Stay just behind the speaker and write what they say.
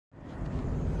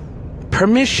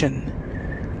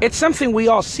Permission. It's something we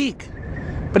all seek.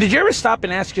 But did you ever stop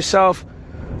and ask yourself,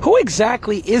 who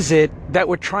exactly is it that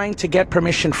we're trying to get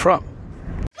permission from?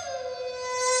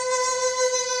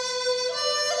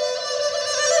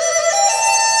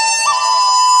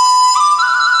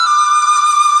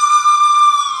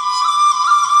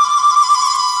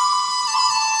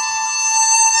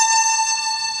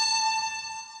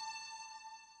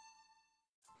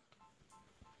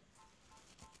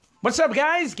 What's up,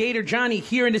 guys? Gator Johnny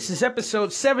here, and this is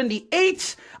episode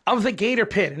 78 of the Gator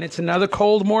Pit. And it's another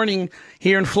cold morning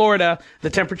here in Florida.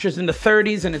 The temperature's in the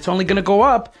 30s, and it's only going to go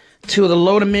up to the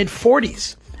low to mid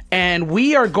 40s. And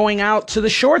we are going out to the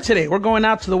shore today. We're going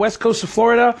out to the west coast of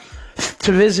Florida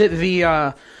to visit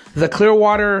the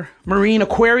Clearwater Marine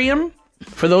Aquarium.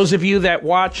 For those of you that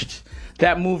watched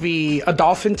that movie, A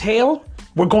Dolphin Tale,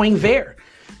 we're going there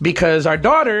because our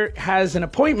daughter has an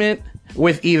appointment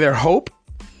with either Hope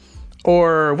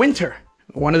or Winter,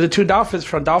 one of the two dolphins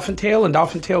from Dolphin Tale and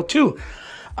Dolphin Tale 2,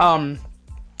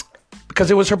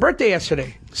 because it was her birthday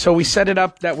yesterday. So we set it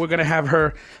up that we're going to have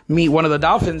her meet one of the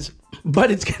dolphins, but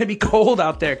it's going to be cold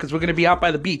out there because we're going to be out by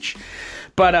the beach.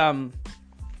 But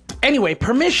anyway,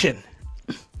 permission.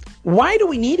 Why do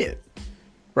we need it?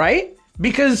 Right?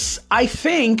 Because I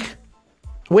think,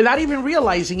 without even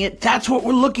realizing it, that's what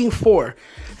we're looking for.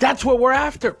 That's what we're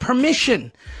after.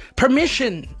 Permission.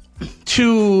 Permission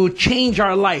to change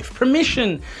our life,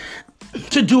 permission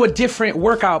to do a different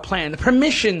workout plan,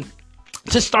 permission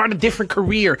to start a different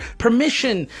career,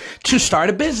 permission to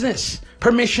start a business,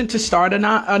 permission to start a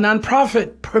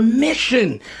nonprofit,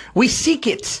 permission. We seek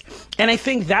it. And I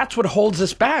think that's what holds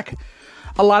us back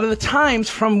a lot of the times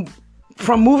from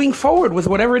moving forward with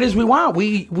whatever it is we want.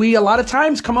 We a lot of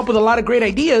times come up with a lot of great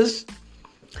ideas,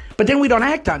 but then we don't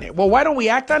act on it. Well, why don't we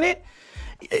act on it?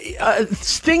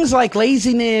 Things like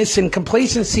laziness and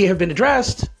complacency have been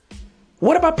addressed.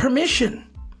 What about permission?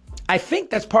 I think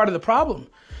that's part of the problem.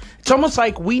 It's almost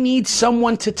like we need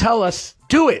someone to tell us,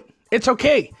 do it. It's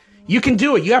okay. You can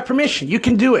do it. You have permission. You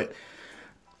can do it.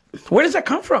 Where does that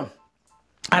come from?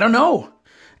 I don't know.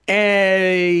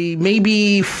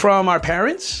 Maybe from our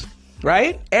parents,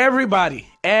 right? Everybody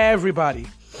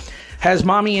has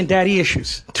mommy and daddy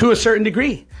issues to a certain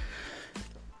degree.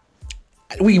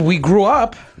 We grew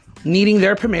up needing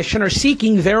their permission or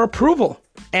seeking their approval.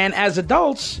 And as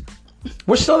adults,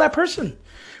 we're still that person.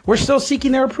 We're still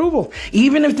seeking their approval,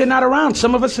 even if they're not around.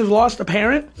 Some of us have lost a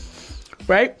parent,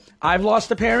 right? I've lost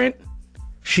a parent.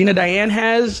 Sheena Diane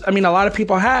has. I mean, a lot of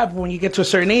people have. When you get to a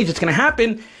certain age, it's going to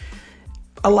happen.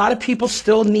 A lot of people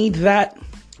still need that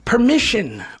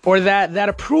permission or that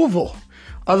approval.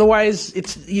 Otherwise,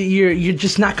 you're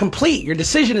just not complete. Your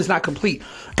decision is not complete.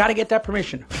 Got to get that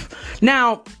permission.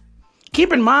 Now,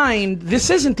 keep in mind,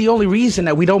 this isn't the only reason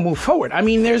that we don't move forward. I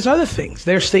mean, there's other things.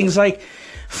 There's things like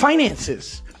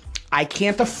finances. I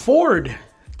can't afford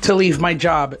to leave my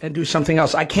job and do something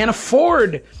else. I can't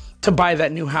afford to buy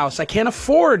that new house. I can't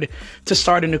afford to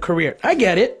start a new career. I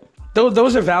get it.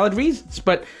 Those are valid reasons.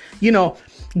 But,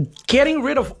 getting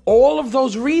rid of all of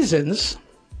those reasons,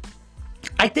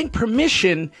 I think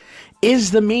permission is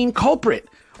the main culprit,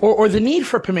 or the need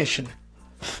for permission.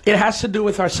 It has to do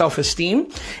with our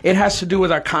self-esteem. It has to do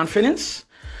with our confidence.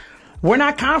 We're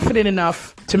not confident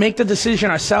enough to make the decision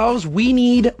ourselves. We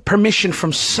need permission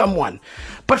from someone.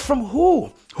 But from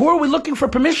who? Who are we looking for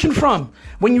permission from?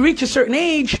 When you reach a certain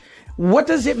age, what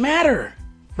does it matter,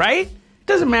 right? It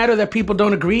doesn't matter that people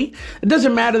don't agree. It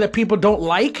doesn't matter that people don't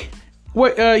like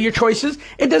your choices.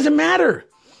 It doesn't matter.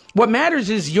 What matters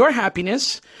is your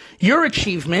happiness, your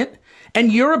achievement,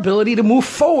 and your ability to move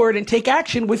forward and take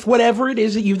action with whatever it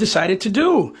is that you've decided to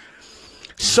do.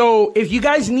 So if you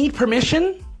guys need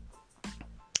permission,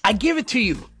 I give it to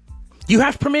you. You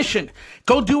have permission.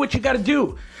 Go do what you got to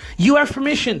do. You have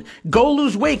permission. Go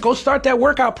lose weight. Go start that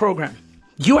workout program.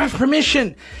 You have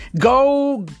permission.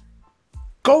 Go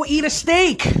eat a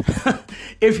steak.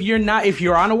 If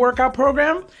you're on a workout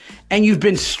program and you've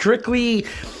been strictly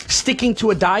sticking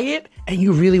to a diet and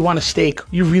you really want a steak,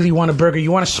 you really want a burger,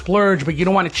 you want to splurge, but you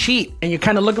don't want to cheat, and you're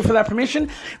kind of looking for that permission,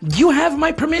 you have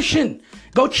my permission.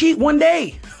 Go cheat one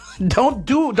day.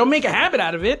 Don't make a habit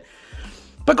out of it,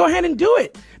 but go ahead and do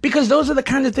it, because those are the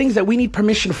kinds of things that we need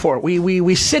permission for.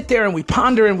 We sit there and we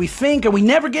ponder and we think, and we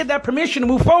never get that permission to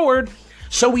move forward,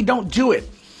 so we don't do it.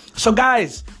 So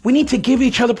guys, we need to give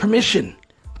each other permission.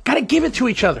 Got to give it to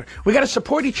each other. We got to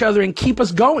support each other and keep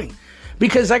us going.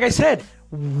 Because like I said,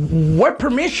 what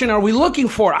permission are we looking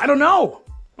for? I don't know.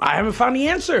 I haven't found the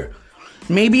answer.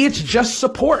 Maybe it's just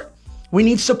support. We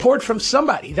need support from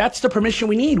somebody. That's the permission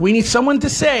we need. We need someone to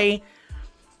say,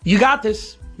 you got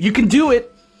this. You can do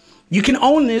it. You can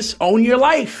own this, own your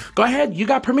life. Go ahead. You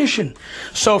got permission.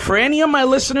 So for any of my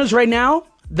listeners right now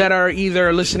that are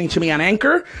either listening to me on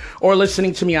Anchor or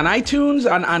listening to me on iTunes,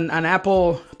 on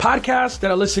Apple Podcasts, that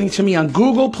are listening to me on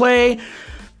Google Play,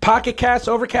 Pocket Cast,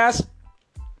 Overcast,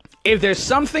 if there's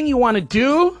something you want to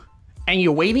do and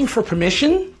you're waiting for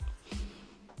permission,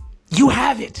 you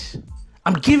have it.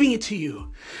 I'm giving it to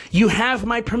you. You have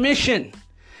my permission.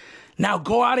 Now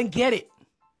go out and get it.